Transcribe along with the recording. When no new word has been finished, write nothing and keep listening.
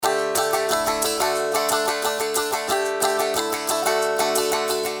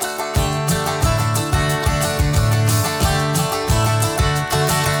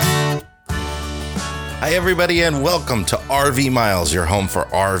Hi, everybody, and welcome to RV Miles, your home for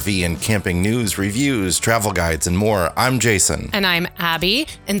RV and camping news, reviews, travel guides, and more. I'm Jason. And I'm Abby,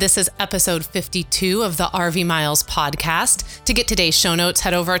 and this is episode 52 of the RV Miles podcast. To get today's show notes,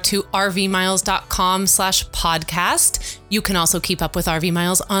 head over to rvmiles.com/podcast. You can also keep up with RV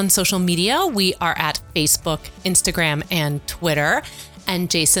Miles on social media. We are at Facebook, Instagram, and Twitter.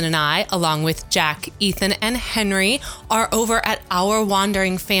 And Jason and I, along with Jack, Ethan, and Henry, are over at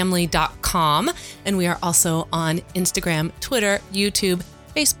ourwanderingfamily.com. And we are also on Instagram, Twitter, YouTube,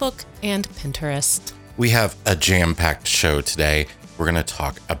 Facebook, and Pinterest. We have a jam-packed show today. We're going to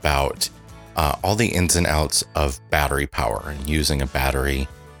talk about all the ins and outs of battery power and using a battery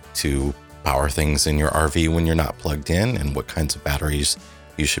to power things in your RV when you're not plugged in, and what kinds of batteries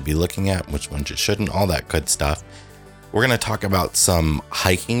you should be looking at, which ones you shouldn't, all that good stuff. We're going to talk about some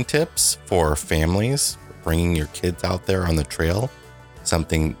hiking tips for families, bringing your kids out there on the trail,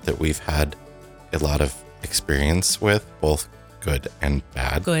 something that we've had a lot of experience with, both good and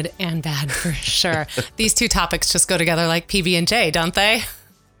bad. Good and bad, for sure. These two topics just go together like PB&J, don't they?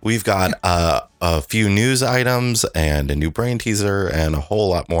 We've got a few news items and a new brain teaser and a whole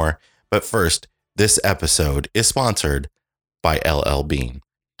lot more. But first, this episode is sponsored by LL Bean.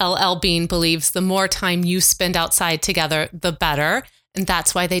 LL Bean believes the more time you spend outside together, the better. And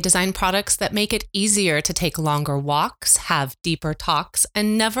that's why they design products that make it easier to take longer walks, have deeper talks,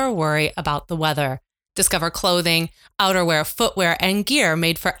 and never worry about the weather. Discover clothing, outerwear, footwear, and gear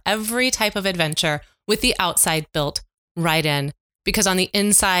made for every type of adventure with the outside built right in. Because on the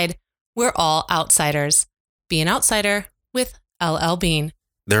inside, we're all outsiders. Be an outsider with LL Bean.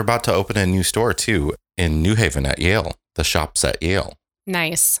 They're about to open a new store, too, in New Haven at Yale. The Shops at Yale.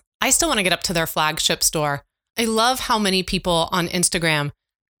 Nice. I still want to get up to their flagship store. I love how many people on Instagram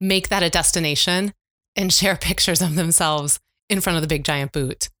make that a destination and share pictures of themselves in front of the big giant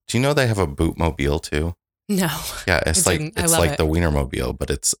boot. Do you know they have a bootmobile too? No. Yeah, it's like the Wienermobile, but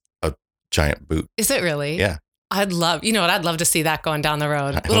it's a giant boot. Is it really? Yeah. I'd love to see that going down the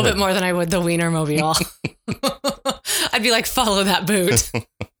road. A little bit more than I would the Wienermobile. I'd be like, follow that boot.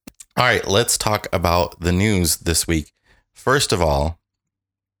 All right, let's talk about the news this week. First of all,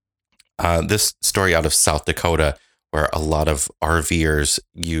 this story out of South Dakota, where a lot of RVers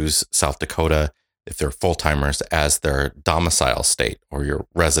use South Dakota, if they're full-timers, as their domicile state or your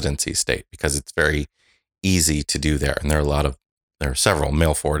residency state, because it's very easy to do there. And there are several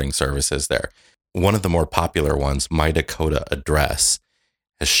mail forwarding services there. One of the more popular ones, My Dakota Address,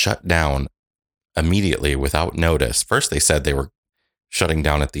 has shut down immediately without notice. First, they said they were shutting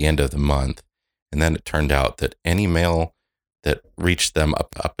down at the end of the month. And then it turned out that any mail that reached them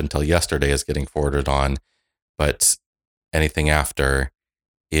up until yesterday is getting forwarded on, but anything after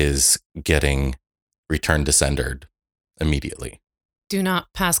is getting returned to sender immediately. Do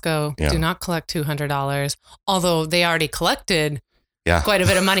not pass go. Yeah. Do not collect $200. Although they already collected quite a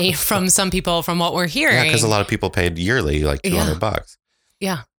bit of money from some people, from what we're hearing. Yeah, because a lot of people paid yearly, like $200.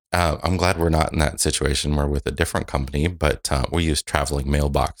 Yeah. I'm glad we're not in that situation. We're with a different company, but we use Traveling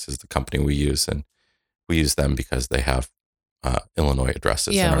Mailbox is the company we use, and we use them because they have Illinois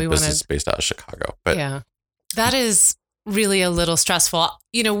addresses, and our business is based out of Chicago. But yeah, that is really a little stressful.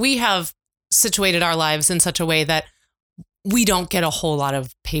 You know, we have situated our lives in such a way that we don't get a whole lot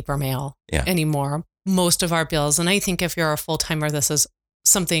of paper mail anymore. Most of our bills, and I think if you're a full-timer, this is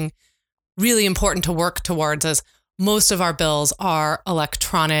something really important to work towards, as most of our bills are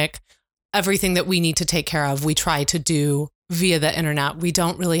electronic. Everything that we need to take care of, we try to do via the internet. We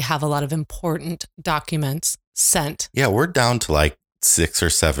don't really have a lot of important documents sent. Yeah, we're down to like 6 or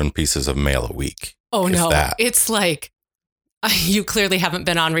 7 pieces of mail a week. Oh, no. It's like, you clearly haven't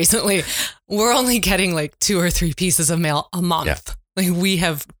been on recently. We're only getting like 2 or 3 pieces of mail a month. Yeah. Like, we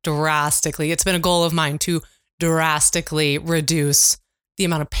have it's been a goal of mine to drastically reduce the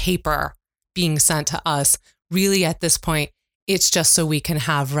amount of paper being sent to us. Really, at this point, it's just so we can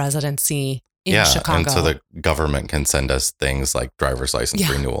have residency in Chicago. And so the government can send us things like driver's license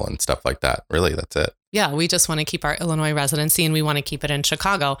renewal and stuff like that. Really, that's it. Yeah, we just want to keep our Illinois residency, and we want to keep it in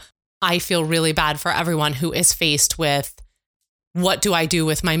Chicago. I feel really bad for everyone who is faced with, what do I do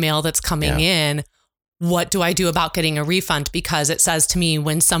with my mail that's coming in? What do I do about getting a refund? Because it says to me,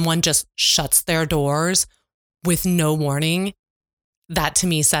 when someone just shuts their doors with no warning, that to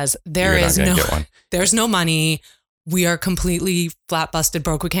me says there's no money. We are completely flat busted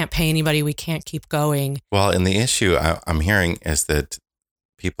broke. We can't pay anybody. We can't keep going. Well, and the issue I'm hearing is that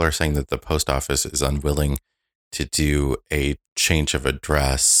people are saying that the post office is unwilling to do a change of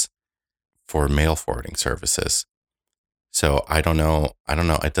address for mail forwarding services. So I don't know.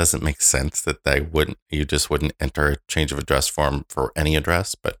 It doesn't make sense that you just wouldn't enter a change of address form for any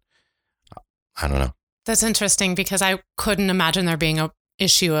address, but I don't know. That's interesting because I couldn't imagine there being an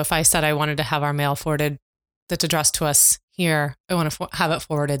issue if I said I wanted to have our mail forwarded that's addressed to us here. I want to have it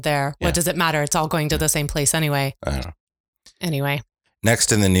forwarded there. Yeah. What does it matter? It's all going to the same place anyway. I don't know. Anyway.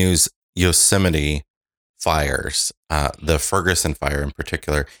 Next in the news, Yosemite fires, the Ferguson fire in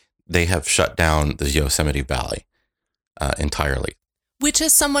particular, they have shut down the Yosemite Valley entirely. Which,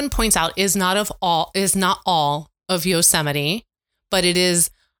 as someone points out, is not all of Yosemite, but it is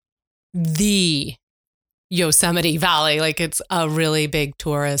the Yosemite Valley. Like, it's a really big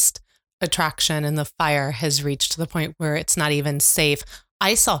tourist attraction, and the fire has reached the point where it's not even safe.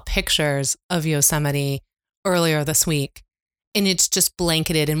 I saw pictures of Yosemite earlier this week, and it's just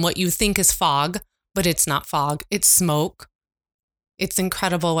blanketed in what you think is fog, but it's not fog. It's smoke. It's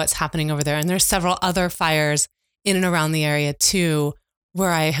incredible what's happening over there. And there's several other fires in and around the area too,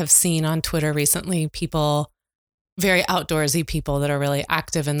 where I have seen on Twitter recently people, very outdoorsy people that are really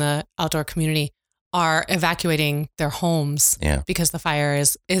active in the outdoor community, are evacuating their homes because the fire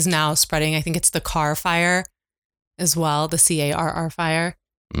is now spreading. I think it's the Carr fire as well, the Carr fire.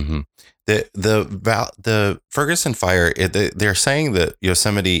 Mm-hmm. The Ferguson fire, they're saying that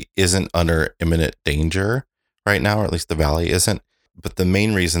Yosemite isn't under imminent danger right now, or at least the valley isn't. But the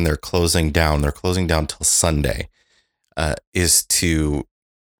main reason they're closing down till Sunday, is to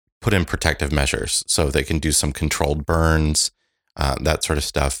put in protective measures so they can do some controlled burns, that sort of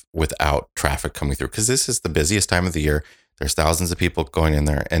stuff without traffic coming through. Because this is the busiest time of the year. There's thousands of people going in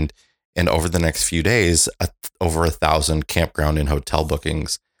there. And over the next few days, over 1,000 campground and hotel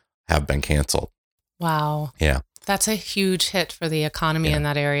bookings have been canceled. Wow. Yeah. That's a huge hit for the economy in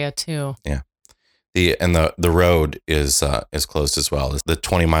that area too. Yeah. The road is closed as well. The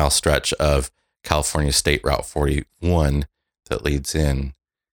 20-mile stretch of California State Route 41 that leads in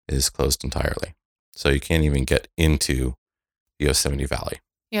is closed entirely. So you can't even get into the Yosemite Valley.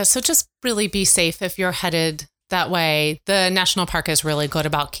 Yeah, so just really be safe if you're headed that way. The national park is really good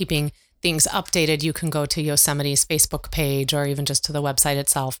about keeping things updated. You can go to Yosemite's Facebook page or even just to the website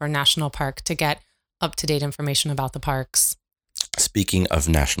itself or national park to get up-to-date information about the parks. Speaking of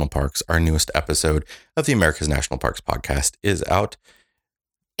national parks, our newest episode of the America's National Parks podcast is out.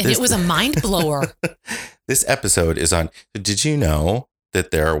 And it was a mind blower. This episode is on, did you know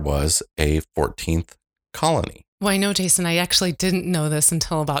that there was a 14th colony? Well, I know, Jason, I actually didn't know this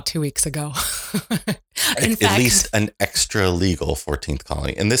until about 2 weeks ago. At least an extra legal 14th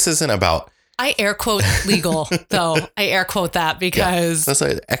colony. And this isn't about... I air quote legal, though. I air quote that because... That's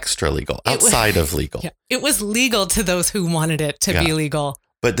like extra legal, outside of legal. Yeah, it was legal to those who wanted it to be legal.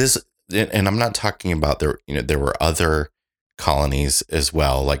 But this, and I'm not talking about there were other colonies as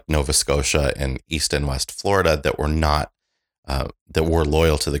well, like Nova Scotia and East and West Florida that were not, that were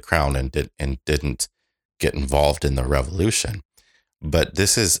loyal to the crown and didn't get involved in the revolution. But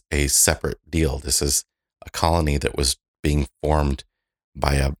this is a separate deal. This is a colony that was being formed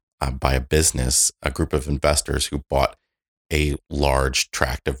by a business, a group of investors who bought a large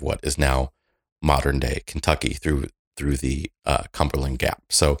tract of what is now modern day Kentucky through the Cumberland Gap.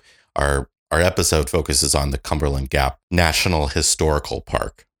 So our episode focuses on the Cumberland Gap National Historical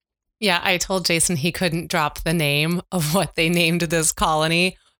Park. Yeah, I told Jason he couldn't drop the name of what they named this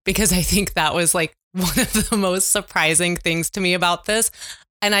colony because I think that was like one of the most surprising things to me about this.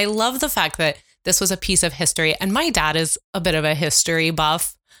 And I love the fact that this was a piece of history. And my dad is a bit of a history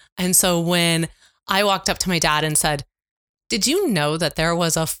buff. And so when I walked up to my dad and said, did you know that there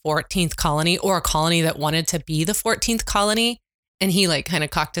was a 14th colony or a colony that wanted to be the 14th colony? And he like kind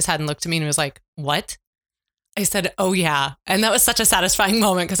of cocked his head and looked at me and was like, what? I said, oh yeah. And that was such a satisfying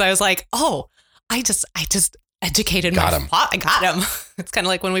moment because I was like, oh, I just educated him. I got him. It's kind of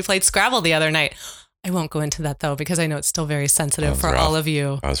like when we played Scrabble the other night. I won't go into that though, because I know it's still very sensitive for all of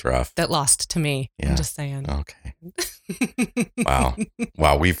you that was rough. That lost to me. Yeah. I'm just saying. Okay.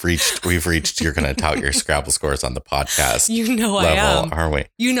 Wow. We've reached, you're going to tout your Scrabble scores on the podcast. You know I am. Aren't we?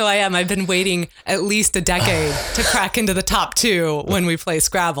 You know I am. I've been waiting at least a decade to crack into the top 2 when we play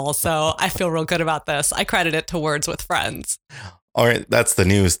Scrabble. So I feel real good about this. I credit it to Words with Friends. All right. That's the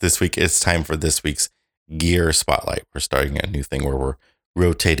news this week. It's time for this week's Gear Spotlight. We're starting a new thing where we're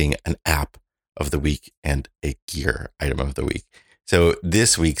rotating an app of the week and a gear item of the week. So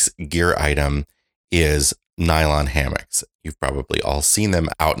this week's gear item is nylon hammocks. You've probably all seen them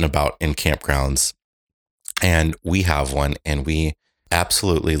out and about in campgrounds. And we have one and we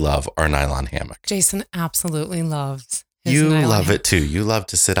absolutely love our nylon hammock. Jason absolutely loves his You nylon love hammock. it too. You love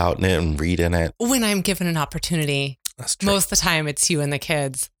to sit out in it and read in it. When I'm given an opportunity. That's true. Most of the time it's you and the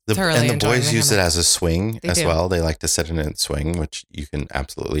kids. And the boys use it as a swing as do. well. They like to sit in it and swing, which you can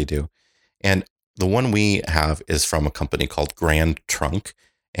absolutely do. And the one we have is from a company called Grand Trunk.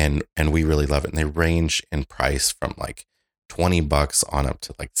 and we really love it. And they range in price from like $20 on up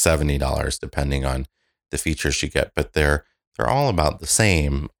to like $70, depending on the features you get. But they're all about the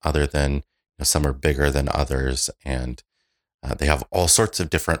same, other than some are bigger than others, and they have all sorts of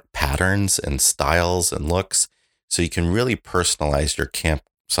different patterns and styles and looks. So you can really personalize your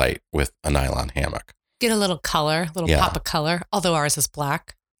campsite with a nylon hammock. Get a little color, a little pop of color. Although ours is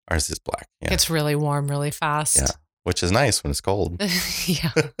black. Ours is black. Yeah. It's really warm, really fast. Yeah, which is nice when it's cold.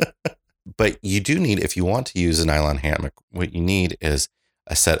 Yeah. But you do need, if you want to use a nylon hammock, what you need is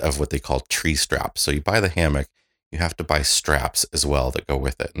a set of what they call tree straps. So you buy the hammock, you have to buy straps as well that go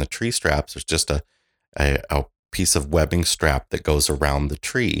with it. And the tree straps is just a piece of webbing strap that goes around the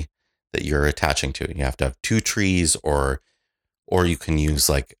tree that you're attaching to. You have to have 2 trees, or you can use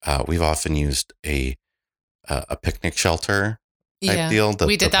like we've often used a picnic shelter type deal.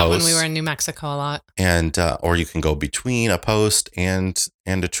 We did that when we were in New Mexico a lot. And or you can go between a post and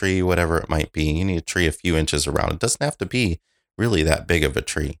a tree, whatever it might be. You need a tree a few inches around. It doesn't have to be really that big of a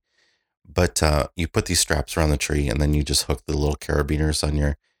tree. But you put these straps around the tree, and then you just hook the little carabiners on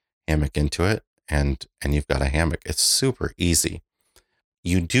your hammock into it, and you've got a hammock. It's super easy.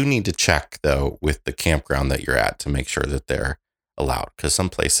 You do need to check, though, with the campground that you're at to make sure that they're allowed, because some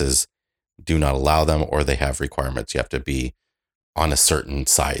places do not allow them, or they have requirements. You have to be on a certain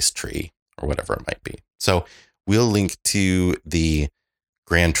size tree or whatever it might be. So we'll link to the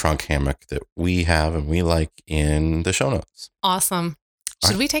Grand Trunk hammock that we have and we like in the show notes. Awesome.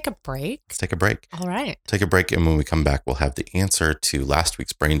 Should we take a break? Let's take a break. All right. Take a break. And when we come back, we'll have the answer to last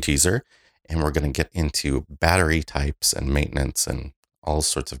week's brain teaser. And we're going to get into battery types and maintenance and all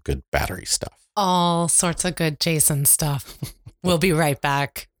sorts of good battery stuff. All sorts of good Jason stuff. We'll be right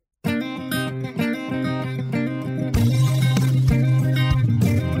back.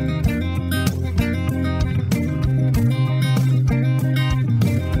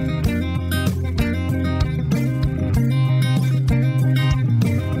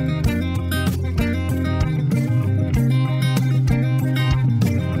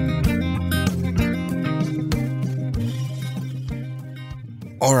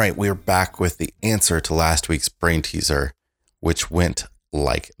 All right, we're back with the answer to last week's brain teaser, which went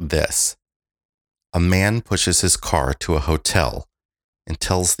like this. A man pushes his car to a hotel and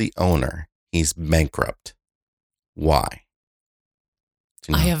tells the owner he's bankrupt. Why?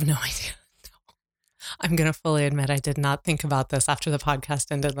 I have no idea. I'm going to fully admit I did not think about this after the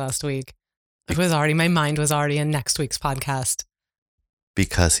podcast ended last week. My mind was already in next week's podcast.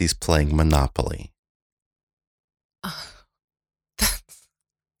 Because he's playing Monopoly.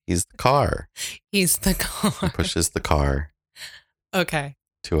 He's the car. He's the car. He pushes the car. Okay.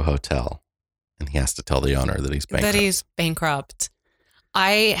 To a hotel. And he has to tell the owner that he's bankrupt.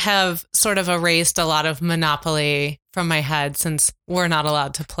 I have sort of erased a lot of Monopoly from my head since we're not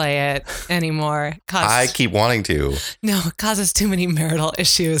allowed to play it anymore. I keep wanting to. No, it causes too many marital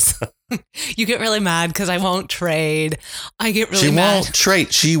issues. You get really mad because I won't trade. I get really mad. She won't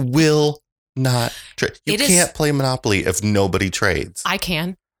trade. She will not trade. You can't play Monopoly if nobody trades. I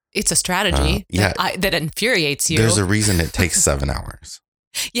can. It's a strategy that infuriates you. There's a reason it takes 7 hours.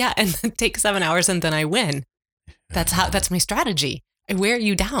 Yeah, and it takes 7 hours and then I win. That's my strategy. I wear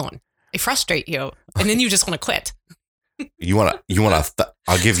you down. I frustrate you, and then you just want to quit.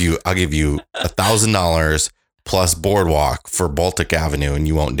 I'll give you $1,000 plus boardwalk for Baltic Avenue, and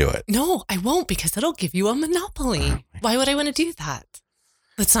you won't do it. No, I won't, because it'll give you a monopoly. Why would I want to do that?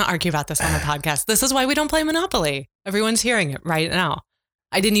 Let's not argue about this on the podcast. This is why we don't play Monopoly. Everyone's hearing it right now.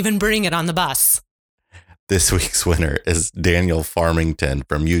 I didn't even bring it on the bus. This week's winner is Daniel Farmington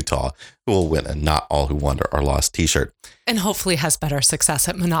from Utah, who will win a Not All Who Wander Are Lost t-shirt. And hopefully has better success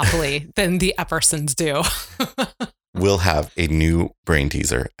at Monopoly than the Eppersons do. We'll have a new brain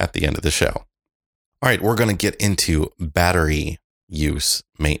teaser at the end of the show. All right, we're going to get into battery use,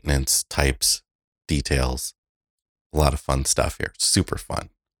 maintenance, types, details. A lot of fun stuff here. Super fun.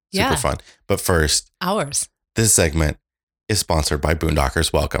 Super fun. But first, this segment is sponsored by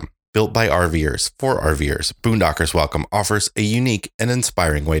Boondockers Welcome. Built by RVers for RVers, Boondockers Welcome offers a unique and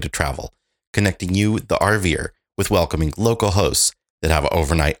inspiring way to travel, connecting you, the RVer, with welcoming local hosts that have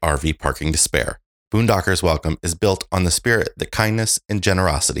overnight RV parking to spare. Boondockers Welcome is built on the spirit that kindness and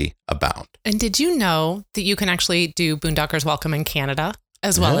generosity abound. And did you know that you can actually do Boondockers Welcome in Canada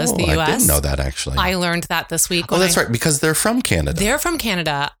as well as the US? I didn't know that, actually. I learned that this week. Oh, that's right, because they're from Canada. They're from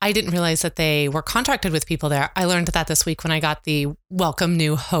Canada. I didn't realize that they were contracted with people there. I learned that this week when I got the welcome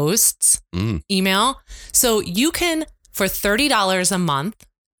new hosts email. So you can, for $30 a month,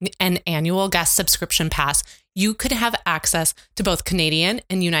 an annual guest subscription pass, you could have access to both Canadian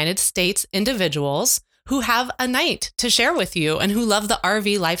and United States individuals who have a night to share with you and who love the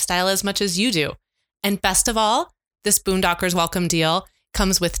RV lifestyle as much as you do. And best of all, this Boondockers Welcome deal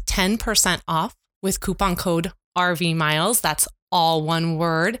comes with 10% off with coupon code RV Miles. That's all one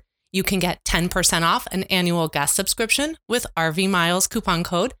word. You can get 10% off an annual guest subscription with RV Miles coupon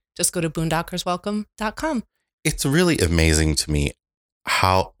code. Just go to boondockerswelcome.com. It's really amazing to me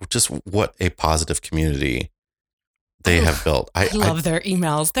what a positive community they have built. I love their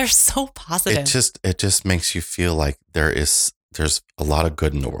emails. They're so positive. It just makes you feel like there's a lot of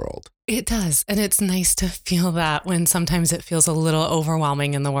good in the world. It does. And it's nice to feel that when sometimes it feels a little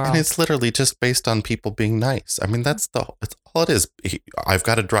overwhelming in the world. And it's literally just based on people being nice. I mean, it's all it is. I've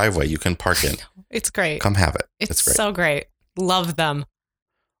got a driveway you can park in. It's great. Come have it. It's great. So great. Love them.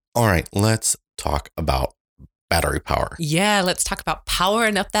 All right, let's talk about battery power. Yeah, let's talk about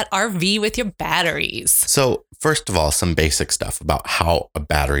powering up that RV with your batteries. So first of all, some basic stuff about how a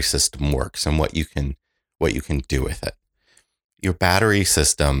battery system works and what you can do with it. Your battery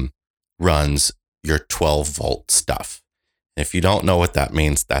system runs your 12-volt stuff. If you don't know what that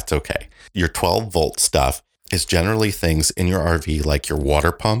means, that's okay. Your 12-volt stuff is generally things in your RV like your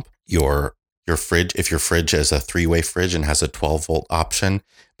water pump, your fridge, if your fridge is a 3-way fridge and has a 12-volt option.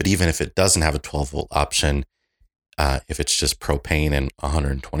 But even if it doesn't have a 12-volt option, if it's just propane and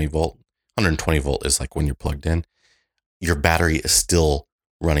 120 volt is like when you're plugged in, your battery is still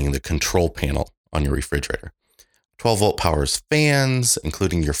running the control panel on your refrigerator. 12-volt powers fans,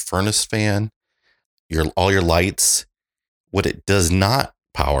 including your furnace fan, all your lights. What it does not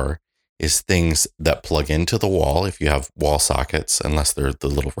power is things that plug into the wall. If you have wall sockets, unless they're the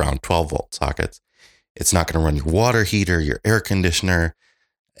little round 12-volt sockets, it's not going to run your water heater, your air conditioner,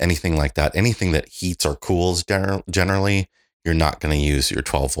 anything like that. Anything that heats or cools generally, you're not going to use your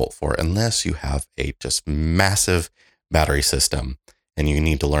 12-volt for unless you have a just massive battery system. And you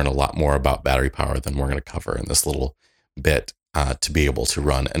need to learn a lot more about battery power than we're going to cover in this little bit to be able to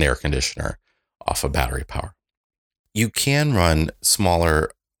run an air conditioner off of battery power. You can run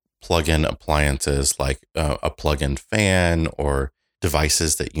smaller plug-in appliances like a plug-in fan or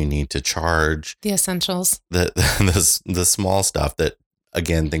devices that you need to charge. The essentials. The small stuff that,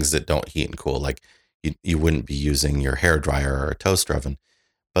 again, things that don't heat and cool, like you wouldn't be using your hairdryer or a toaster oven.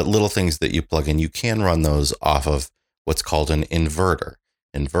 But little things that you plug in, you can run those off of what's called an inverter.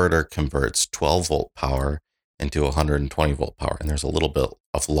 Inverter converts 12-volt power into 120-volt power. And there's a little bit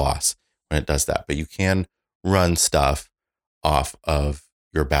of loss when it does that. But you can run stuff off of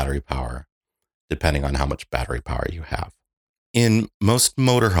your battery power, depending on how much battery power you have. In most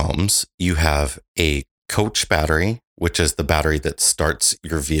motorhomes, you have a coach battery, which is the battery that starts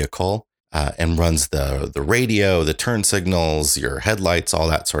your vehicle and runs the radio, the turn signals, your headlights, all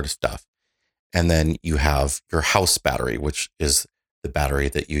that sort of stuff. And then you have your house battery, which is the battery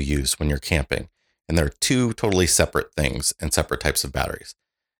that you use when you're camping. And they're two totally separate things and separate types of batteries.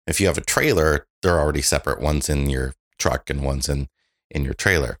 If you have a trailer, they're already separate. One's in your truck and one's in your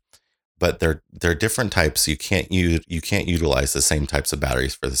trailer. But they're different types. You can't utilize the same types of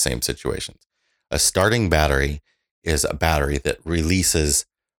batteries for the same situations. A starting battery is a battery that releases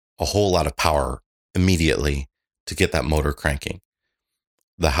a whole lot of power immediately to get that motor cranking.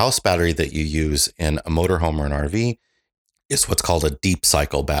 The house battery that you use in a motorhome or an RV is what's called a deep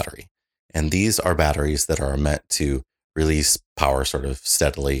cycle battery. And these are batteries that are meant to release power sort of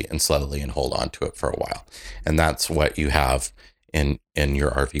steadily and slowly and hold on to it for a while. And that's what you have in your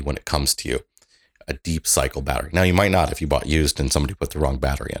RV when it comes to you, a deep cycle battery. Now, you might not if you bought used and somebody put the wrong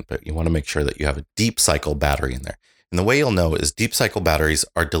battery in, but you want to make sure that you have a deep cycle battery in there. And the way you'll know is deep cycle batteries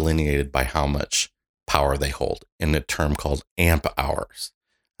are delineated by how much power they hold in a term called amp hours.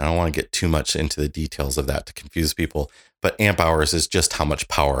 I don't want to get too much into the details of that to confuse people, but amp hours is just how much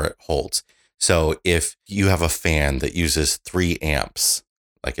power it holds. So if you have a fan that uses 3 amps,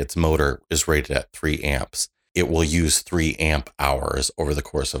 like its motor is rated at 3 amps, it will use 3 amp hours over the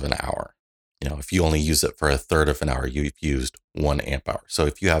course of an hour. You know, if you only use it for a third of an hour, you've used 1 amp hour. So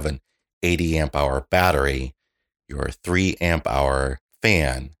if you have an 80 amp hour battery, your 3 amp hour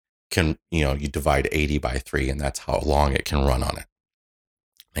fan can, you divide 80 by 3, and that's how long it can run on it.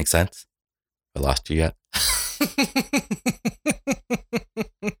 Make sense? I lost you yet?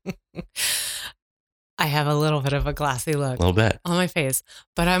 I have a little bit of a glassy look. A little bit. On my face.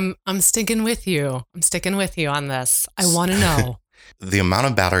 But I'm sticking with you. I'm sticking with you on this. I want to know. The amount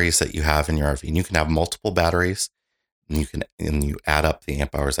of batteries that you have in your RV, and you can have multiple batteries, and you add up the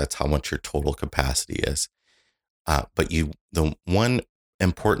amp hours, that's how much your total capacity is. But the one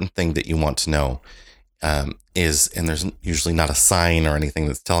important thing that you want to know is, and there's usually not a sign or anything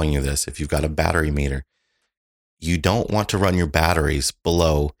that's telling you this, if you've got a battery meter, you don't want to run your batteries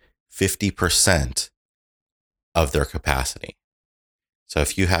below 50% of their capacity. So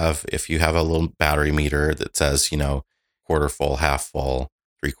if you have a little battery meter that says, quarter full, half full,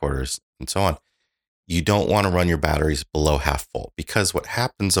 3/4, and so on, you don't want to run your batteries below half full, because what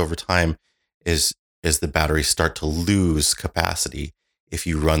happens over time is the batteries start to lose capacity if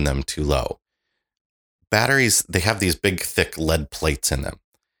you run them too low. Batteries, they have these big, thick lead plates in them.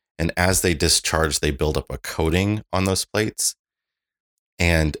 And as they discharge, they build up a coating on those plates.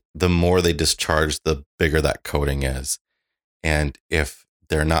 And the more they discharge, the bigger that coating is. And if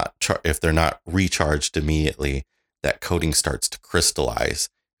they're not recharged immediately, that coating starts to crystallize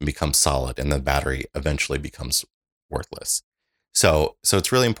and become solid, and the battery eventually becomes worthless. So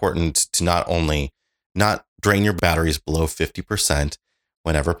it's really important to not drain your batteries below 50%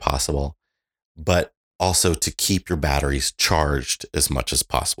 whenever possible, but also to keep your batteries charged as much as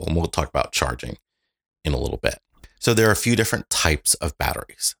possible. And we'll talk about charging in a little bit. So there are a few different types of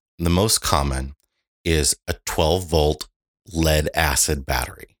batteries. The most common is a 12-volt lead acid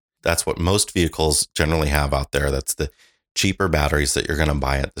battery. That's what most vehicles generally have out there. That's the cheaper batteries that you're going to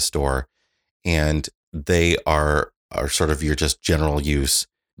buy at the store. And they are sort of your just general use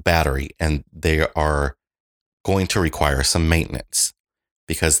battery. And they are going to require some maintenance,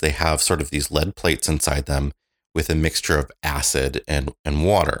 because they have sort of these lead plates inside them with a mixture of acid and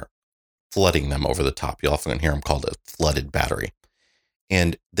water flooding them over the top. You often hear them called a flooded battery.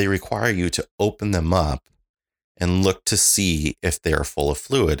 And they require you to open them up and look to see if they're full of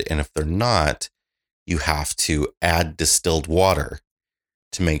fluid. And if they're not, you have to add distilled water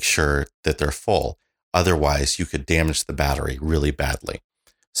to make sure that they're full. Otherwise, you could damage the battery really badly.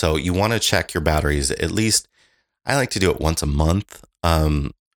 So you want to check your batteries at least. I like to do it once a month.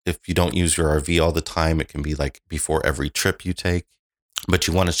 If you don't use your RV all the time, it can be like before every trip you take. But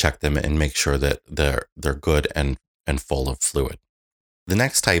you want to check them and make sure that they're good and full of fluid. The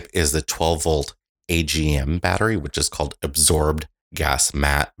next type is the 12-volt AGM battery, which is called absorbed gas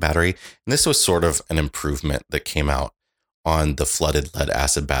matte battery. And this was sort of an improvement that came out on the flooded lead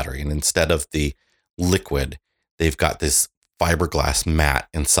acid battery. And instead of the liquid, they've got this fiberglass mat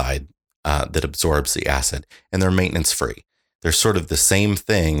inside that absorbs the acid, and they're maintenance free. They're sort of the same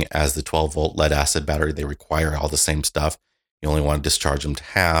thing as the 12-volt lead acid battery. They require all the same stuff. You only want to discharge them to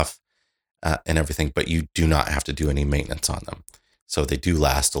half and everything, but you do not have to do any maintenance on them. So they do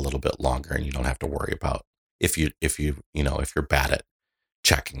last a little bit longer, and you don't have to worry about if you're bad at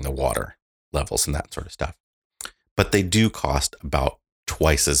checking the water levels and that sort of stuff. But they do cost about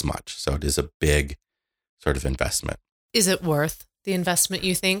twice as much. So it is a big sort of investment. Is it worth the investment,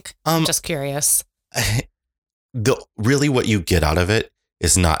 you think? Just curious. Really what you get out of it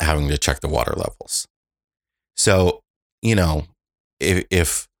is not having to check the water levels. So,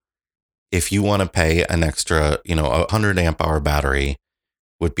 if you want to pay an extra, a 100 amp hour battery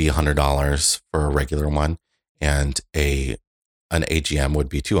would be $100 for a regular one, and an AGM would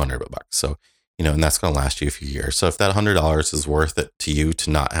be $200. So, and that's going to last you a few years. So if that $100 is worth it to you to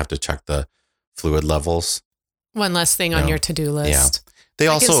not have to check the fluid levels. One less thing on your to-do list. Yeah. They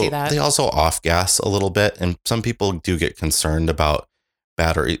also off gas a little bit. And some people do get concerned about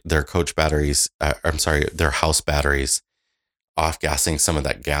their coach batteries. Their house batteries off gassing some of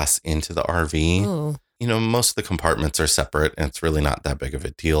that gas into the RV. Ooh. Most of the compartments are separate, and it's really not that big of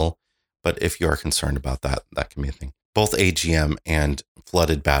a deal. But if you are concerned about that, that can be a thing. Both AGM and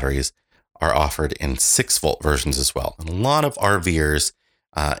flooded batteries are offered in 6-volt versions as well. And a lot of RVers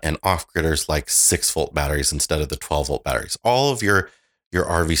and off-gridders like 6-volt batteries instead of the 12-volt batteries. All of your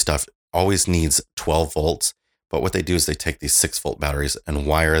RV stuff always needs 12 volts, but what they do is they take these 6-volt batteries and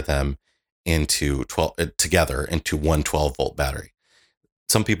wire them together into one 12-volt battery.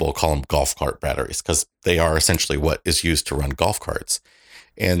 Some people call them golf cart batteries because they are essentially what is used to run golf carts.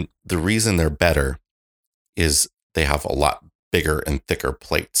 And the reason they're better is they have a lot bigger and thicker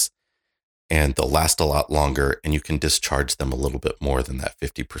plates, and they'll last a lot longer, and you can discharge them a little bit more than that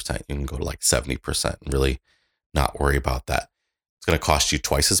 50%. You can go to like 70% and really not worry about that. It's going to cost you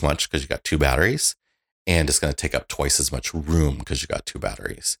twice as much because you got 2 batteries, and it's going to take up twice as much room because you got 2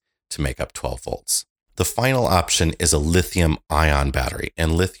 batteries to make up 12 volts. The final option is a lithium-ion battery,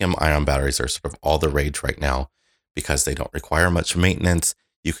 and lithium-ion batteries are sort of all the rage right now because they don't require much maintenance.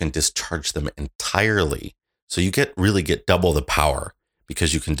 You can discharge them entirely, so you really get double the power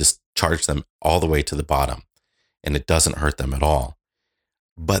because you can discharge them all the way to the bottom, and it doesn't hurt them at all.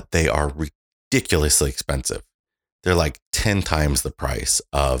 But they are ridiculously expensive. They're like 10 times the price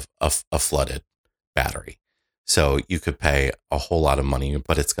of a flooded battery. So you could pay a whole lot of money,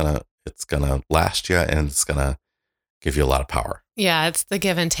 but it's gonna last you, and it's gonna give you a lot of power. Yeah, it's the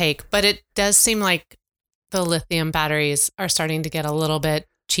give and take. But it does seem like the lithium batteries are starting to get a little bit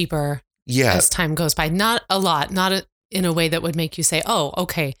cheaper as time goes by. Not a lot, in a way that would make you say, oh,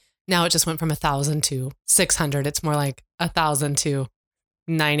 okay, now it just went from 1,000 to 600. It's more like 1,000 to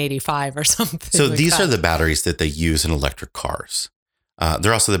 985 or something. So these are the batteries that they use in electric cars.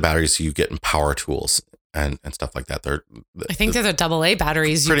 They're also the batteries you get in power tools and stuff like that. I think they're the AA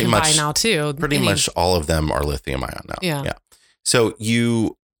batteries you can buy now too. Pretty much all of them are lithium ion now. Yeah. So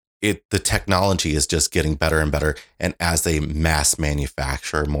the technology is just getting better and better. And as they mass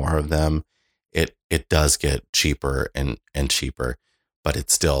manufacture more of them, it does get cheaper and cheaper, but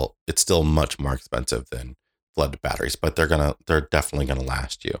it's still much more expensive than flooded batteries, but they're definitely gonna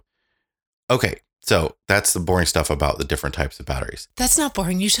last you. Okay, so that's the boring stuff about the different types of batteries. That's not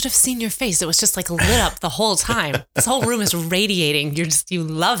boring. You should have seen your face. It was just like lit up the whole time. This whole room is radiating. You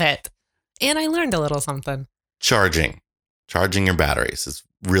love it. And I learned a little something. Charging your batteries is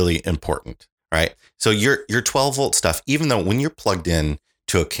really important, right? So your 12 volt stuff, even though when you're plugged in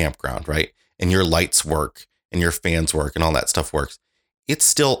to a campground, right, and your lights work and your fans work and all that stuff works, it's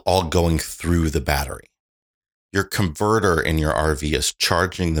still all going through the battery. Your converter in your RV is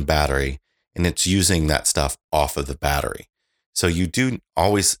charging the battery and it's using that stuff off of the battery. So you do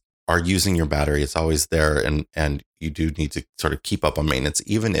always are using your battery. It's always there. And you do need to sort of keep up on maintenance,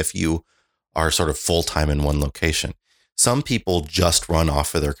 even if you are sort of full-time in one location. Some people just run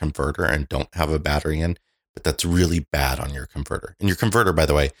off of their converter and don't have a battery in, but that's really bad on your converter. And your converter, by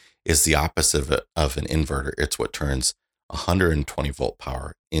the way, is the opposite of an inverter. It's what turns 120 volt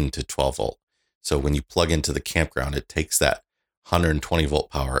power into 12 volt. So when you plug into the campground, it takes that 120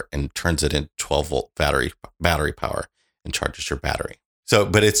 volt power and turns it into 12 volt battery power and charges your battery. So,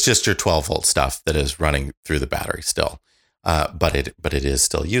 but it's just your 12 volt stuff that is running through the battery still, but it is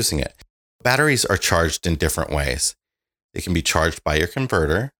still using it. Batteries are charged in different ways. They can be charged by your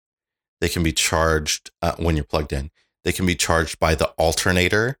converter. They can be charged when you're plugged in. They can be charged by the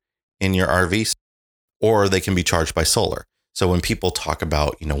alternator in your RV, or they can be charged by solar. So when people talk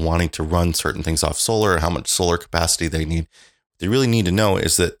about, wanting to run certain things off solar, how much solar capacity they need, what they really need to know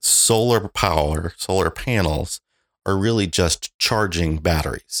is that solar panels are really just charging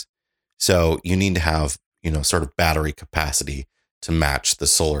batteries. So you need to have, sort of battery capacity to match the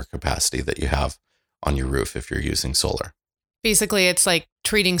solar capacity that you have on your roof if you're using solar. Basically, it's like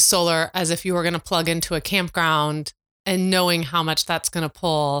treating solar as if you were going to plug into a campground and knowing how much that's going to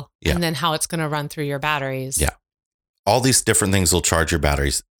pull and then how it's going to run through your batteries. Yeah. All these different things will charge your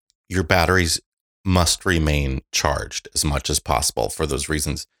batteries. Your batteries must remain charged as much as possible for those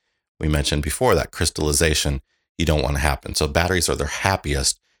reasons we mentioned before. That crystallization, you don't want to happen. So batteries are their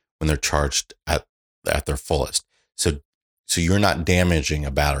happiest when they're charged at their fullest. So you're not damaging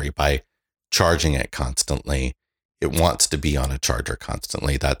a battery by charging it constantly. It wants to be on a charger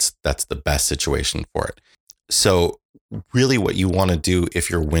constantly. That's the best situation for it. So really what you want to do if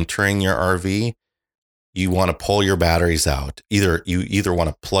you're wintering your RV, you want to pull your batteries out. You either want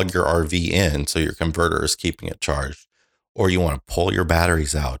to plug your RV in so your converter is keeping it charged, or you want to pull your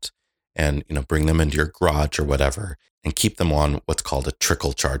batteries out and bring them into your garage or whatever and keep them on what's called a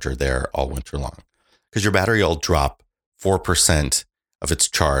trickle charger there all winter long. Because your battery will drop 4% of its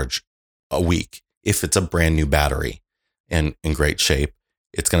charge a week. If it's a brand new battery and in great shape,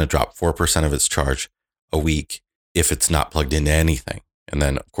 it's going to drop 4% of its charge a week if it's not plugged into anything. And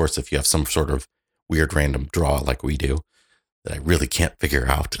then, of course, if you have some sort of weird random draw like we do that I really can't figure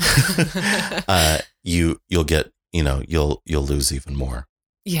out, you'll get, you'll lose even more.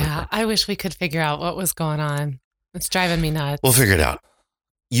 Yeah, I wish we could figure out what was going on. It's driving me nuts. We'll figure it out.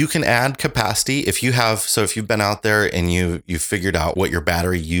 You can add capacity if you've been out there and you figured out what your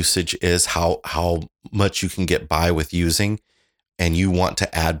battery usage is, how much you can get by with using, and you want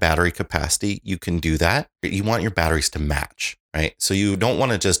to add battery capacity, you can do that. You want your batteries to match, right? So you don't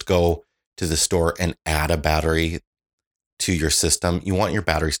want to just go to the store and add a battery to your system. You want your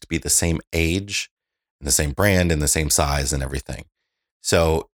batteries to be the same age and the same brand and the same size and everything.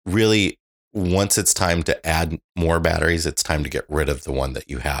 So really, once it's time to add more batteries, it's time to get rid of the one that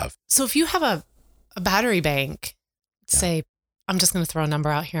you have. So if you have a battery bank, say, I'm just going to throw a number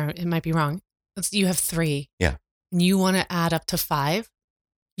out here. It might be wrong. You have 3. Yeah. And you want to add up to 5.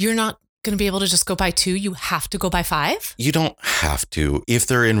 You're not going to be able to just go buy 2. You have to go buy 5. You don't have to. If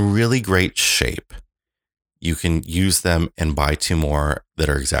they're in really great shape, you can use them and buy 2 more that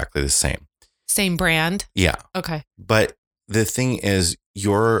are exactly the same. Same brand? Yeah. Okay. But the thing is,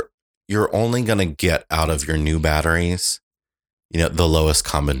 you're only going to get out of your new batteries, the lowest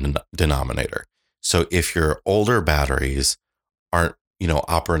common denominator. So if your older batteries aren't,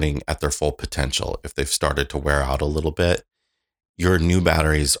 operating at their full potential, if they've started to wear out a little bit, your new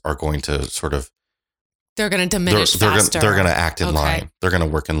batteries are going to they're going to diminish faster. They're going to act in line. They're going to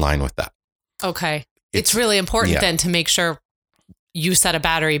work in line with that. Okay. It's really important then to make sure you set a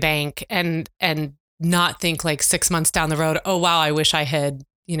battery bank and not think like 6 months down the road, oh, wow, I wish I had,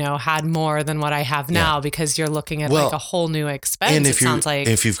 had more than what I have now, because you're looking at like a whole new expense. And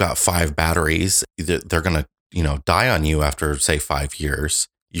if you've got 5 batteries, they're going to, die on you after, say, 5 years.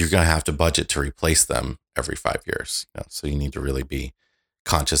 You're going to have to budget to replace them every 5 years. So you need to really be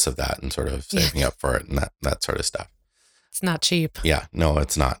conscious of that and sort of saving up for it and that sort of stuff. It's not cheap. Yeah, no,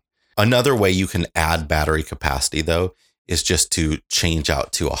 it's not. Another way you can add battery capacity, though, is just to change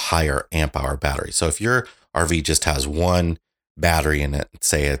out to a higher amp hour battery. So if your RV just has one battery in it,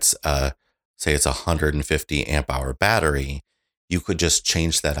 say it's a 150 amp hour battery, you could just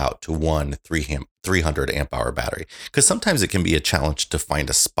change that out to one 300 amp hour battery. Because sometimes it can be a challenge to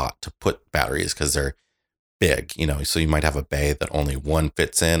find a spot to put batteries because they're big, so you might have a bay that only one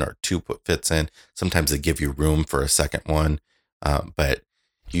fits in or two fits in. Sometimes they give you room for a second one, but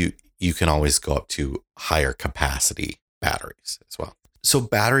you can always go up to higher capacity batteries as well. So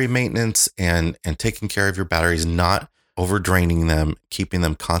battery maintenance and taking care of your batteries, not over draining them, keeping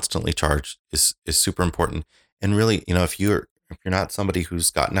them constantly charged is super important. And really, if you're not somebody who's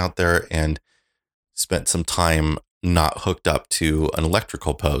gotten out there and spent some time not hooked up to an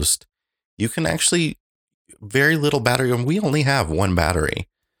electrical post, you can actually very little battery. And we only have one battery.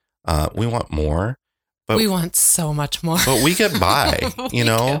 We want more. But we want so much more. But we get by,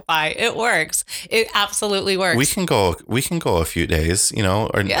 Get by. It works. It absolutely works. We can go a few days,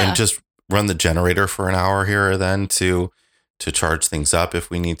 and just run the generator for an hour here or then to charge things up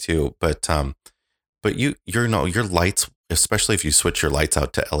if we need to. But your lights, especially if you switch your lights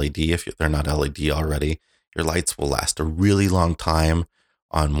out to LED, if they're not LED already, your lights will last a really long time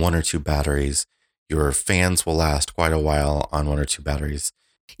on 1 or 2 batteries. Your fans will last quite a while on 1 or 2 batteries.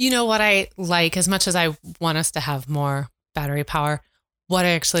 You know what I like, as much as I want us to have more battery power, what I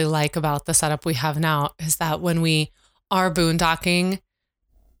actually like about the setup we have now is that when we are boondocking,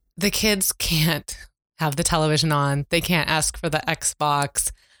 the kids can't have the television on. They can't ask for the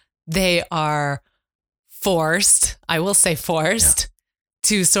Xbox. They are forced, I will say forced,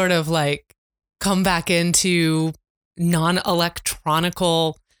 to sort of like come back into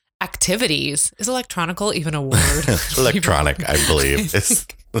non-electronical activities. Is electronical even a word? Electronic, I believe.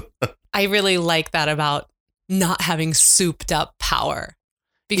 I really like that about not having souped up power,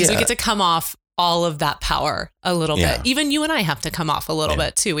 because we get to come off all of that power a little bit. Even you and I have to come off a little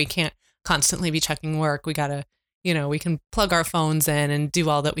bit too. We can't constantly be checking work. We got to, we can plug our phones in and do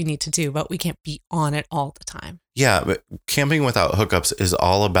all that we need to do, but we can't be on it all the time. Yeah, but camping without hookups is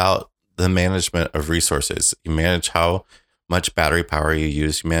all about the management of resources. You manage how much battery power you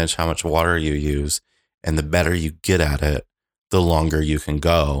use, you manage how much water you use, and the better you get at it, the longer you can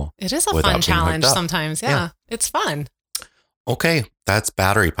go. It is a fun challenge sometimes. Yeah, it's fun. Okay, that's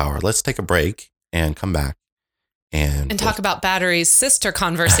battery power. Let's take a break and come back and talk about batteries' sister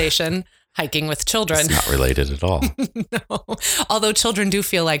conversation, hiking with children. It's not related at all. No, although children do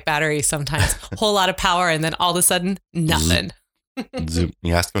feel like batteries sometimes. A whole lot of power and then all of a sudden, nothing.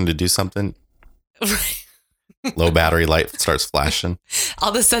 You ask them to do something. Right. Low battery light starts flashing. All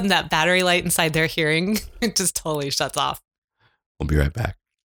of a sudden, that battery light inside their hearing, it just totally shuts off. We'll be right back.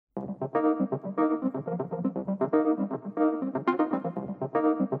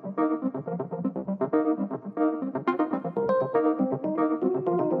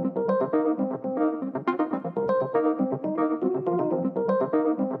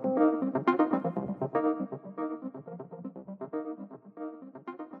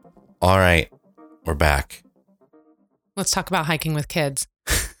 All right, we're back. Let's talk about hiking with kids.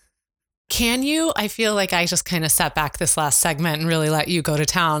 Can you? I feel like I just kind of sat back this last segment and really let you go to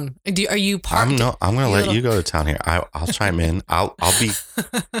town. Are you part? I'm going to let you go to town here. I'll chime in. I'll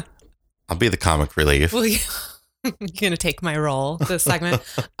be the comic relief. Well, you're going to take my role this segment.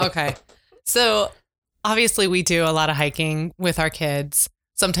 Okay. So obviously we do a lot of hiking with our kids.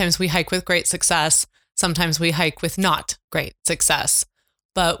 Sometimes we hike with great success. Sometimes we hike with not great success.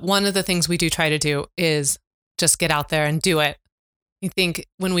 But one of the things we do try to do is just get out there and do it. I think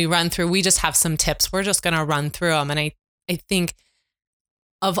when we run through, we just have some tips. We're just going to run through them. And I think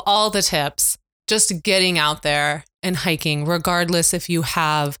of all the tips, just getting out there and hiking, regardless if you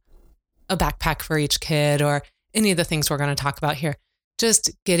have a backpack for each kid or any of the things we're going to talk about here,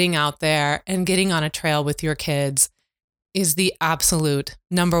 just getting out there and getting on a trail with your kids is the absolute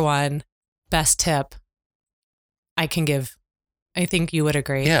number one best tip I can give. I think you would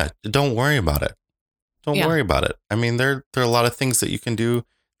agree. Yeah. Don't worry about it. Don't worry about it. I mean, there are a lot of things that you can do.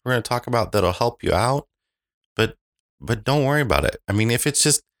 We're going to talk about that'll help you out, but don't worry about it. I mean, if it's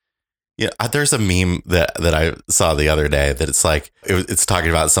just Yeah, there's a meme that I saw the other day that it's like it's talking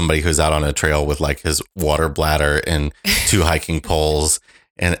about somebody who's out on a trail with like his water bladder and 2 hiking poles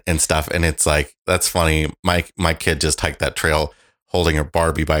and stuff, and it's like, that's funny. My kid just hiked that trail holding her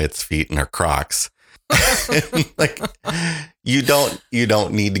Barbie by its feet and her Crocs. Like, you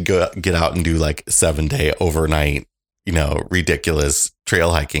don't need to get out and do like 7-day overnight, ridiculous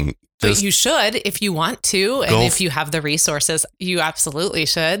trail hiking. But you should if you want to, and if you have the resources, you absolutely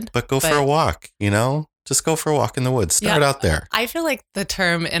should. But go for a walk, just go for a walk in the woods. Start out there. I feel like the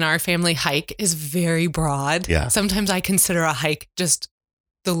term in our family hike is very broad. Yeah. Sometimes I consider a hike just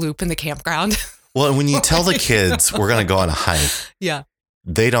the loop in the campground. Well, and when you tell the kids we're going to go on a hike, yeah,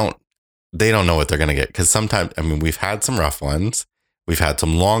 they don't know what they're going to get. Because sometimes, we've had some rough ones. We've had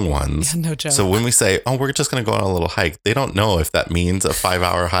some long ones. Yeah, no joke. So when we say, we're just going to go on a little hike, they don't know if that means a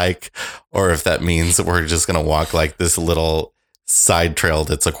 5-hour hike or if that means that we're just going to walk like this little side trail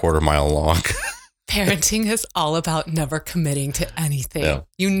that's a 1/4 mile long. Parenting is all about never committing to anything. Yeah.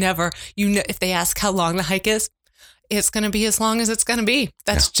 If they ask how long the hike is, it's going to be as long as it's going to be.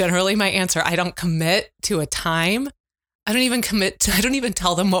 That's generally my answer. I don't commit to a time. I don't even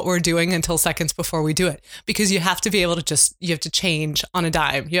tell them what we're doing until seconds before we do it, because you have to be able to you have to change on a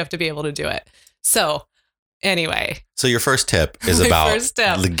dime. You have to be able to do it. So anyway. So your first tip is about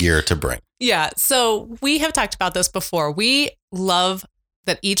the gear to bring. Yeah. So we have talked about this before. We love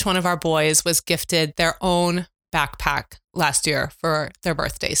that each one of our boys was gifted their own backpack last year for their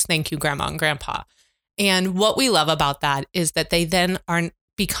birthdays. Thank you, Grandma and Grandpa. And what we love about that is that they then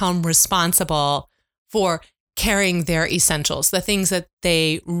become responsible for carrying their essentials, the things that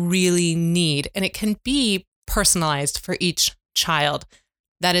they really need. And it can be personalized for each child.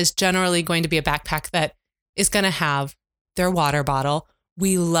 That is generally going to be a backpack that is going to have their water bottle.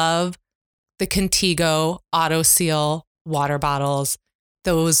 We love the Contigo Auto Seal water bottles.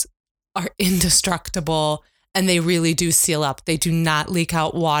 Those are indestructible and they really do seal up. They do not leak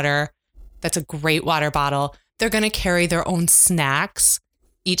out water. That's a great water bottle. They're going to carry their own snacks.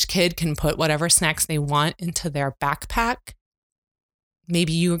 Each kid can put whatever snacks they want into their backpack.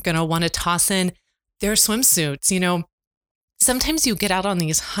 Maybe you're going to want to toss in their swimsuits. Sometimes you get out on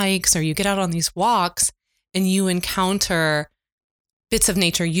these hikes or you get out on these walks and you encounter bits of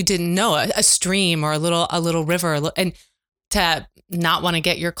nature you didn't know, a stream or a little river. And to not want to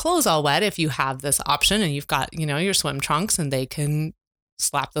get your clothes all wet, if you have this option and you've got, your swim trunks and they can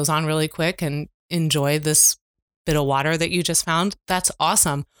slap those on really quick and enjoy this bit of water that you just found, that's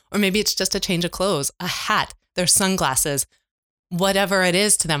awesome. Or maybe it's just a change of clothes, a hat, their sunglasses, whatever it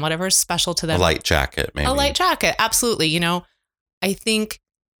is to them, whatever is special to them. A light jacket, maybe. A light jacket, absolutely. I think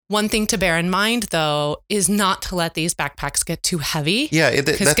one thing to bear in mind, though, is not to let these backpacks get too heavy. Yeah,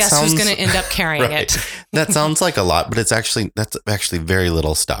 because guess who's going to end up carrying right. it? That sounds like a lot, but that's actually very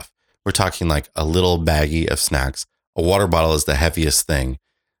little stuff. We're talking like a little baggie of snacks. A water bottle is the heaviest thing.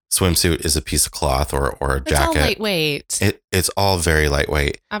 Swimsuit is a piece of cloth or a jacket. It's all lightweight. It's all very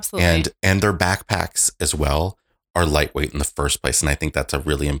lightweight. Absolutely. And their backpacks as well are lightweight in the first place. And I think that's a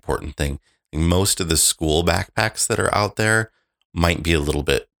really important thing. Most of the school backpacks that are out there might be a little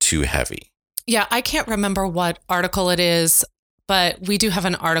bit too heavy. Yeah, I can't remember what article it is, but we do have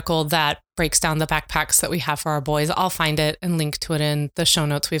an article that breaks down the backpacks that we have for our boys. I'll find it and link to it in the show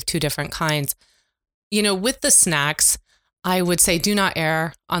notes. We have 2 different kinds. With the snacks, I would say do not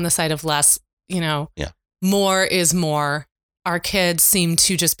err on the side of less. More is more. Our kids seem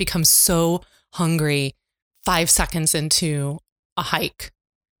to just become so hungry 5 seconds into a hike.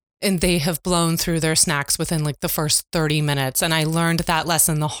 And they have blown through their snacks within like the first 30 minutes. And I learned that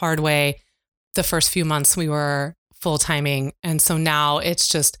lesson the hard way the first few months we were full-timing. And so now it's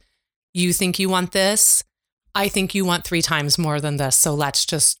just, you think you want this? I think you want 3 times more than this. So let's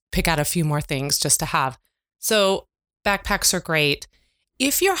just pick out a few more things just to have. So backpacks are great.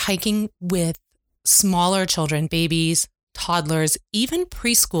 If you're hiking with smaller children, babies, toddlers, even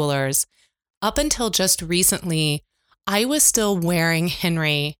preschoolers, up until just recently, I was still wearing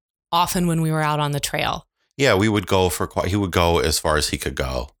Henry often when we were out on the trail. Yeah, he would go as far as he could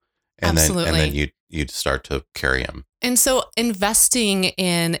go. And Absolutely. then you'd start to carry him. And so investing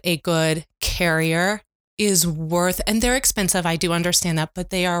in a good carrier is worth, and they're expensive, I do understand that, but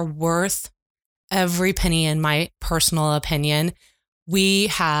they are worth every penny in my personal opinion. We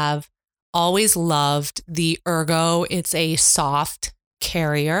have always loved the Ergo. It's a soft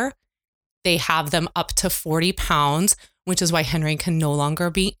carrier. They have them up to 40 pounds, which is why Henry can no longer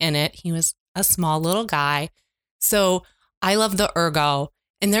be in it. He was a small little guy. So I love the Ergo,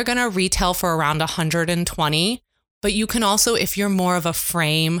 and they're going to retail for around $120. But you can also, if you're more of a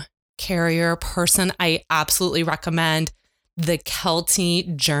frame carrier person, I absolutely recommend the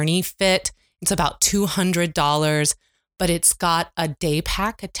Kelty Journey Fit. It's about $200, but it's got a day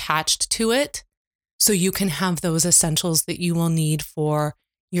pack attached to it. So you can have those essentials that you will need for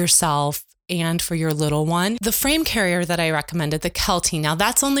yourself and for your little one. The frame carrier that I recommended, the Kelty, now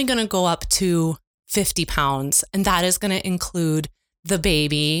that's only going to go up to 50 pounds, and that is going to include the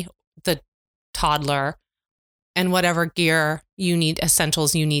baby, the toddler, and whatever gear you need,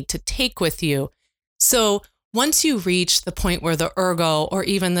 essentials you need to take with you. So once you reach the point where the Ergo or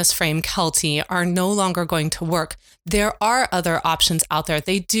even this frame Kelty are no longer going to work, there are other options out there.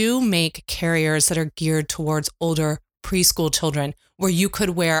 They do make carriers that are geared towards older preschool children where you could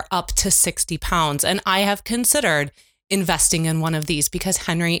wear up to 60 pounds. And I have considered investing in one of these because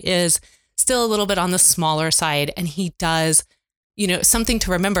Henry is still a little bit on the smaller side. And he does, something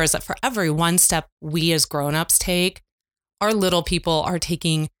to remember is that for every one step we as grownups take, our little people are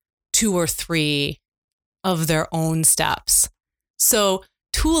taking 2 or 3 of their own steps. So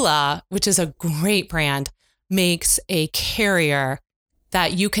Tula, which is a great brand, makes a carrier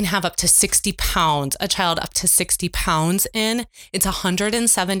that you can have up to 60 pounds, a child up to 60 pounds in. It's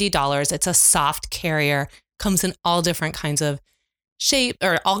 $170. It's a soft carrier, comes in all different kinds of shape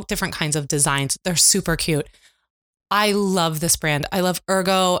or all different kinds of designs. They're super cute. I love this brand. I love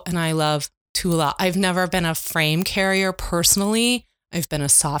Ergo and I love Tula. I've never been a frame carrier personally. I've been a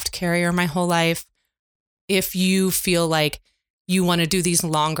soft carrier my whole life. If you feel like you want to do these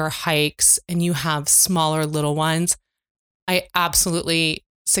longer hikes and you have smaller little ones, I absolutely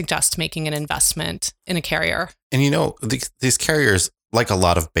suggest making an investment in a carrier. And these carriers, like a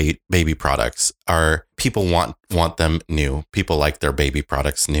lot of baby products, are people want them new. People like their baby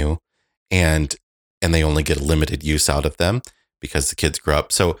products new, and they only get limited use out of them because the kids grow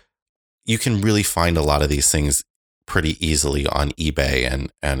up. So you can really find a lot of these things pretty easily on eBay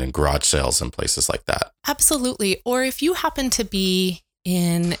and in garage sales and places like that. Absolutely. Or if you happen to be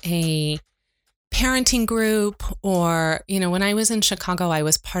in a parenting group or, when I was in Chicago, I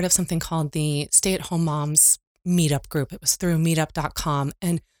was part of something called the Stay-at-Home Moms Meetup group. It was through meetup.com.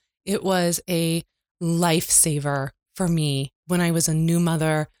 And it was a lifesaver for me. When I was a new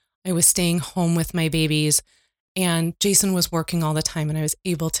mother, I was staying home with my babies and Jason was working all the time, and I was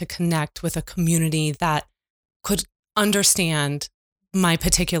able to connect with a community that could understand my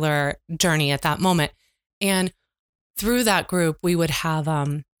particular journey at that moment. And through that group, we would have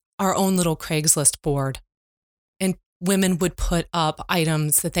our own little Craigslist board, and women would put up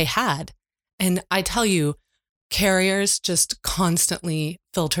items that they had. And I tell you, carriers just constantly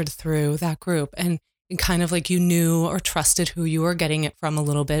filtered through that group, and kind of like you knew or trusted who you were getting it from a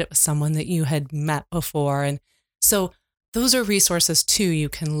little bit. It was someone that you had met before. And so those are resources too. You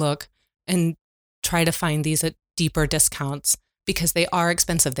can look and try to find these at deeper discounts because they are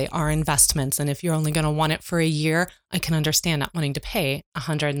expensive. They are investments. And if you're only going to want it for a year, I can understand not wanting to pay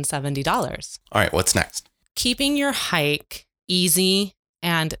 $170. All right, what's next? Keeping your hike easy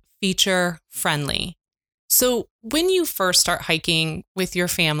and feature friendly. So when you first start hiking with your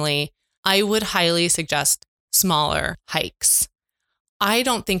family, I would highly suggest smaller hikes. I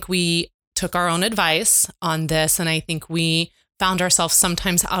don't think we took our own advice on this, and I think we found ourselves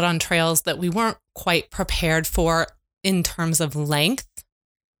sometimes out on trails that we weren't quite prepared for in terms of length.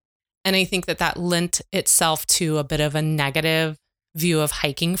 And I think that lent itself to a bit of a negative view of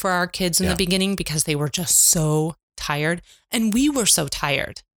hiking for our kids in the beginning because they were just so tired, and we were so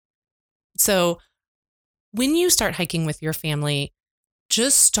tired. So when you start hiking with your family,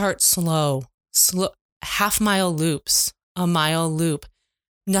 just start slow, half-mile loops, a mile loop,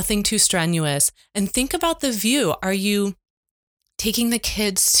 nothing too strenuous. And think about the view. Are you taking the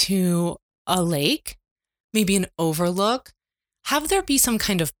kids to a lake, maybe an overlook? Have there be some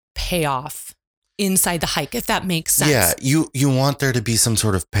kind of payoff inside the hike, if that makes sense. Yeah, you want there to be some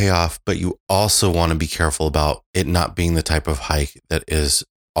sort of payoff, but you also want to be careful about it not being the type of hike that is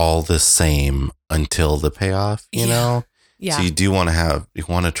all the same until the payoff, you know? Yeah. So you want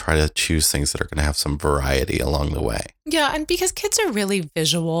to try to choose things that are going to have some variety along the way. Yeah. And because kids are really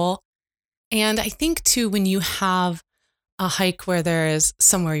visual. And I think too, when you have a hike where there is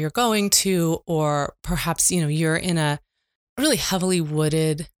somewhere you're going to, or perhaps, you're in a really heavily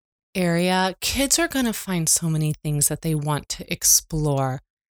wooded area, kids are going to find so many things that they want to explore.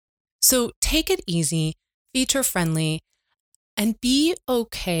 So take it easy, feature friendly, and be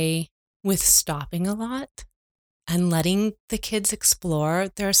okay with stopping a lot and letting the kids explore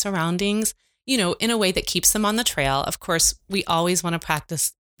their surroundings, in a way that keeps them on the trail. Of course, we always want to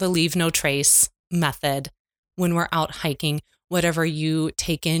practice the leave no trace method when we're out hiking. Whatever you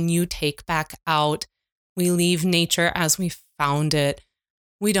take in, you take back out. We leave nature as we found it.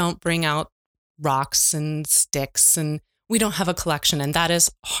 We don't bring out rocks and sticks, and we don't have a collection. And that is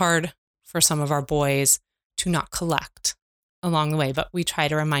hard for some of our boys to not collect along the way. But we try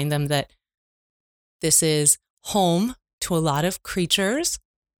to remind them that this is home to a lot of creatures,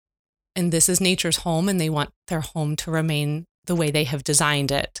 and this is nature's home, and they want their home to remain the way they have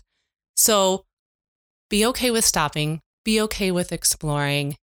designed it. So be okay with stopping, be okay with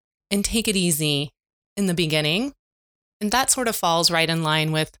exploring, and take it easy in the beginning. And that sort of falls right in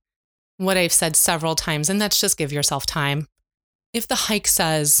line with what I've said several times, and that's just give yourself time. If the hike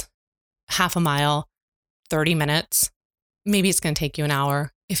says half a mile, 30 minutes, maybe it's going to take you an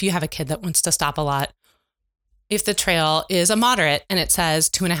hour if you have a kid that wants to stop a lot. If the trail is a moderate and it says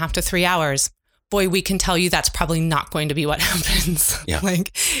 2.5 to 3 hours, boy, we can tell you that's probably not going to be what happens. Yeah.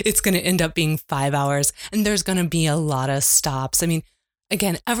 Like it's going to end up being 5 hours, and there's going to be a lot of stops. I mean,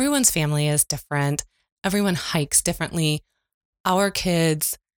 again, everyone's family is different. Everyone hikes differently. Our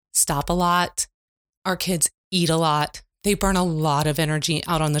kids stop a lot. Our kids eat a lot. They burn a lot of energy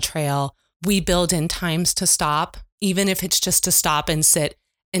out on the trail. We build in times to stop, even if it's just to stop and sit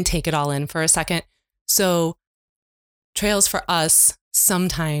and take it all in for a second. So trails for us,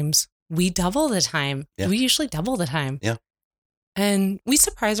 sometimes we double the time. Yeah. We usually double the time. Yeah. And we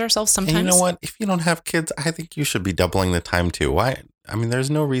surprise ourselves sometimes. And you know what? If you don't have kids, I think you should be doubling the time too. Why? I mean, there's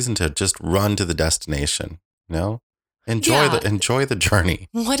no reason to just run to the destination. No, enjoy the journey.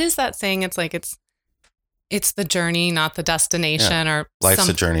 What is that saying? It's like it's the journey, not the destination, or life's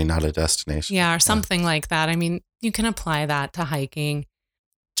a journey, not a destination. Yeah, or something like that. I mean, you can apply that to hiking.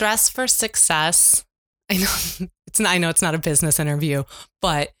 Dress for success. I know it's not a business interview,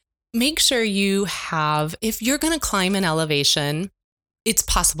 but make sure you have, if you're going to climb an elevation, it's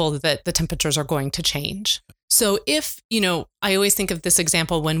possible that the temperatures are going to change. So if, I always think of this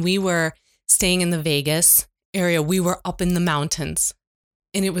example when we were staying in the Vegas area, we were up in the mountains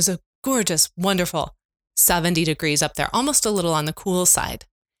and it was a gorgeous, wonderful 70 degrees up there, almost a little on the cool side.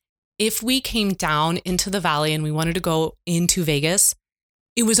 If we came down into the valley and we wanted to go into Vegas,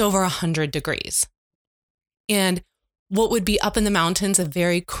 it was over 100 degrees. And what would be up in the mountains, a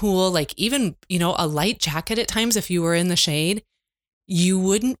very cool, like even, a light jacket at times, if you were in the shade, you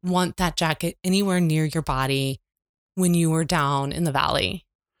wouldn't want that jacket anywhere near your body when you were down in the valley.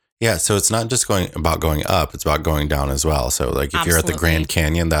 Yeah. So it's not just about going up, it's about going down as well. So like if you're at the Grand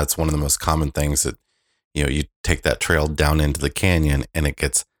Canyon, that's one of the most common things that, you take that trail down into the canyon and it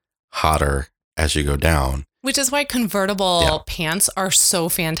gets hotter as you go down. Which is why convertible pants are so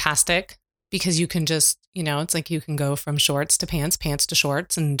fantastic, because you can just, it's like you can go from shorts to pants, pants to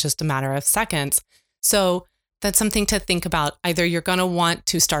shorts in just a matter of seconds. So that's something to think about. Either you're going to want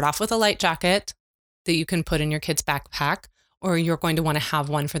to start off with a light jacket that you can put in your kid's backpack, or you're going to want to have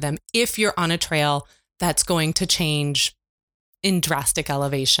one for them if you're on a trail that's going to change in drastic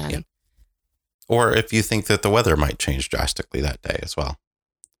elevation. Yeah. Or if you think that the weather might change drastically that day as well.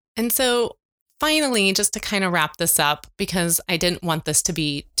 And so finally, just to kind of wrap this up, because I didn't want this to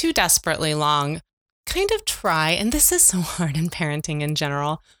be too desperately long, kind of try, and this is so hard in parenting in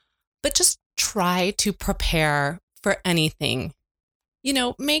general, but just try to prepare for anything.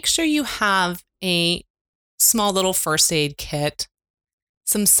 Make sure you have a small little first aid kit,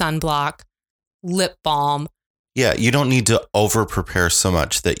 some sunblock, lip balm. Yeah, you don't need to over prepare so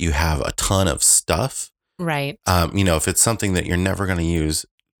much that you have a ton of stuff. Right. If it's something that you're never going to use,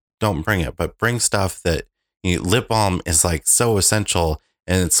 don't bring it, but bring stuff that lip balm is like so essential.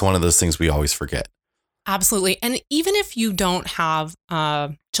 And it's one of those things we always forget. Absolutely. And even if you don't have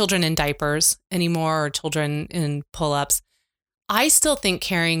children in diapers anymore or children in pull-ups, I still think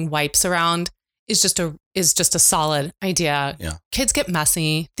carrying wipes around is just a solid idea. Yeah. Kids get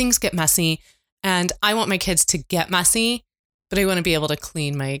messy, things get messy, and I want my kids to get messy, but I want to be able to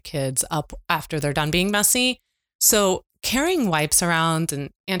clean my kids up after they're done being messy. So carrying wipes around and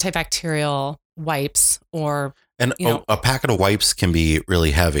antibacterial wipes a packet of wipes can be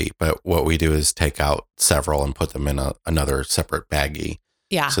really heavy, but what we do is take out several and put them in another separate baggie.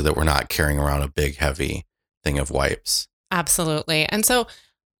 Yeah. So that we're not carrying around a big, heavy thing of wipes. Absolutely. And so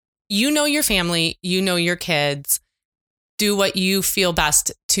your family, your kids, do what you feel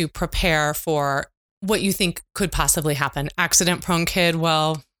best to prepare for what you think could possibly happen. Accident prone kid,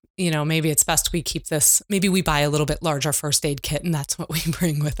 well, maybe it's best we keep this, maybe we buy a little bit larger first aid kit and that's what we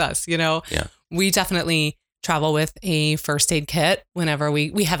bring with us, Yeah. We definitely travel with a first aid kit whenever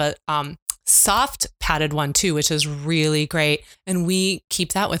we have a soft padded one too, which is really great. And we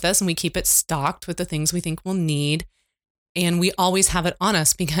keep that with us and we keep it stocked with the things we think we'll need. And we always have it on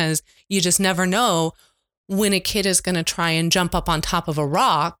us because you just never know when a kid is going to try and jump up on top of a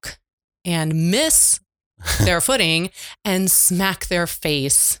rock and miss their footing and smack their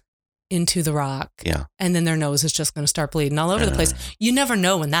face into the rock. Yeah. And then their nose is just going to start bleeding all over the place. You never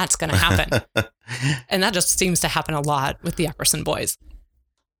know when that's going to happen. And that just seems to happen a lot with the Epperson boys.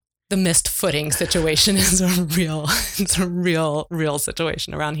 The missed footing situation is a real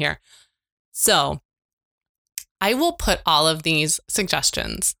situation around here. So I will put all of these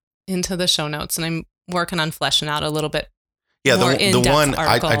suggestions into the show notes, and I'm working on fleshing out a little bit. Yeah, the one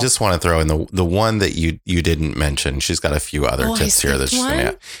I just want to throw in the one that you didn't mention. She's got a few other tips here that she's going to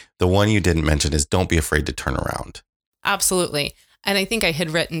have. The one you didn't mention is don't be afraid to turn around. Absolutely. And I think I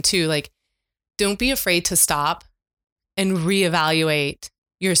had written too, like, don't be afraid to stop and reevaluate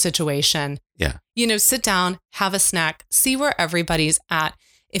your situation. Yeah. You know, sit down, have a snack, see where everybody's at.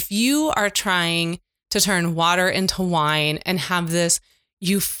 If you are trying to turn water into wine and have this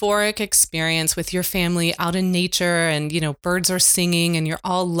euphoric experience with your family out in nature and, you know, birds are singing and you're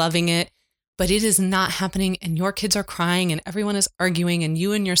all loving it, but it is not happening and your kids are crying and everyone is arguing and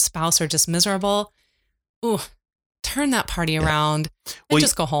you and your spouse are just miserable. Ooh, turn that party around and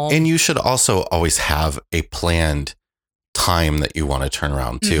just go home. And you should also always have a planned time that you want to turn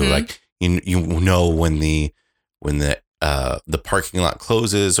around too. Mm-hmm. Like you know when the parking lot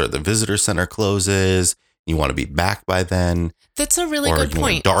closes or the visitor center closes, you want to be back by then. That's a really good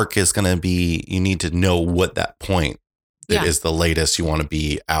point. Dark is going to be, you need to know what that point that is the latest you want to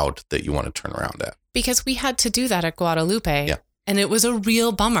be out that you want to turn around at. Because we had to do that at Guadalupe. Yeah. And it was a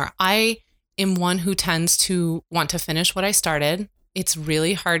real bummer. I am one who tends to want to finish what I started. It's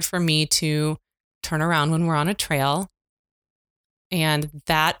really hard for me to turn around when we're on a trail. And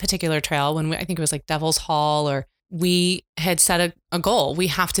that particular trail, I think it was like Devil's Hall, or we had set a goal. We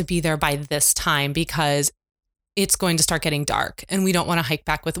have to be there by this time because it's going to start getting dark and we don't want to hike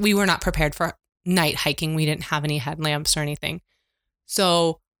back we were not prepared for night hiking. We didn't have any headlamps or anything.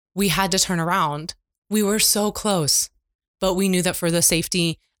 So we had to turn around. We were so close, but we knew that for the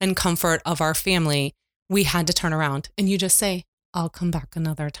safety and comfort of our family, we had to turn around. And you just say, I'll come back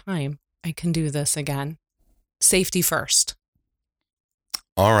another time. I can do this again. Safety first.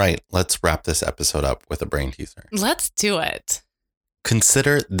 All right, let's wrap this episode up with a brain teaser. Let's do it.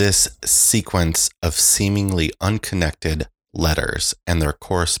 Consider this sequence of seemingly unconnected letters and their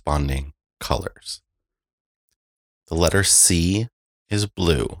corresponding colors. The letter C is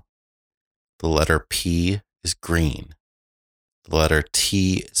blue. The letter P is green. The letter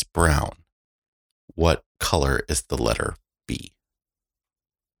T is brown. What color is the letter B?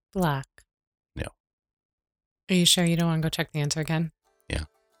 Black. No. Are you sure you don't want to go check the answer again? Yeah.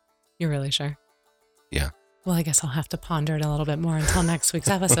 You're really sure? Yeah. Well, I guess I'll have to ponder it a little bit more until next week's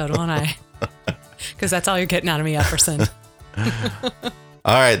episode, won't I? Because that's all you're getting out of me, Epperson.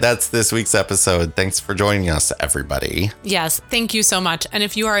 All right, that's this week's episode. Thanks for joining us, everybody. Yes, thank you so much. And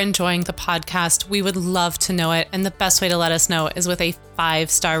if you are enjoying the podcast, we would love to know it. And the best way to let us know is with a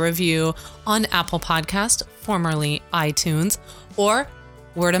 5-star review on Apple Podcast, formerly iTunes, or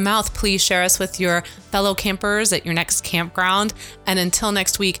word of mouth. Please share us with your fellow campers at your next campground. And until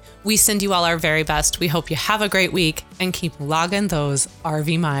next week, we send you all our very best. We hope you have a great week and keep logging those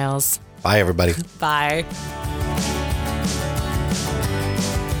RV miles. Bye, everybody. Bye.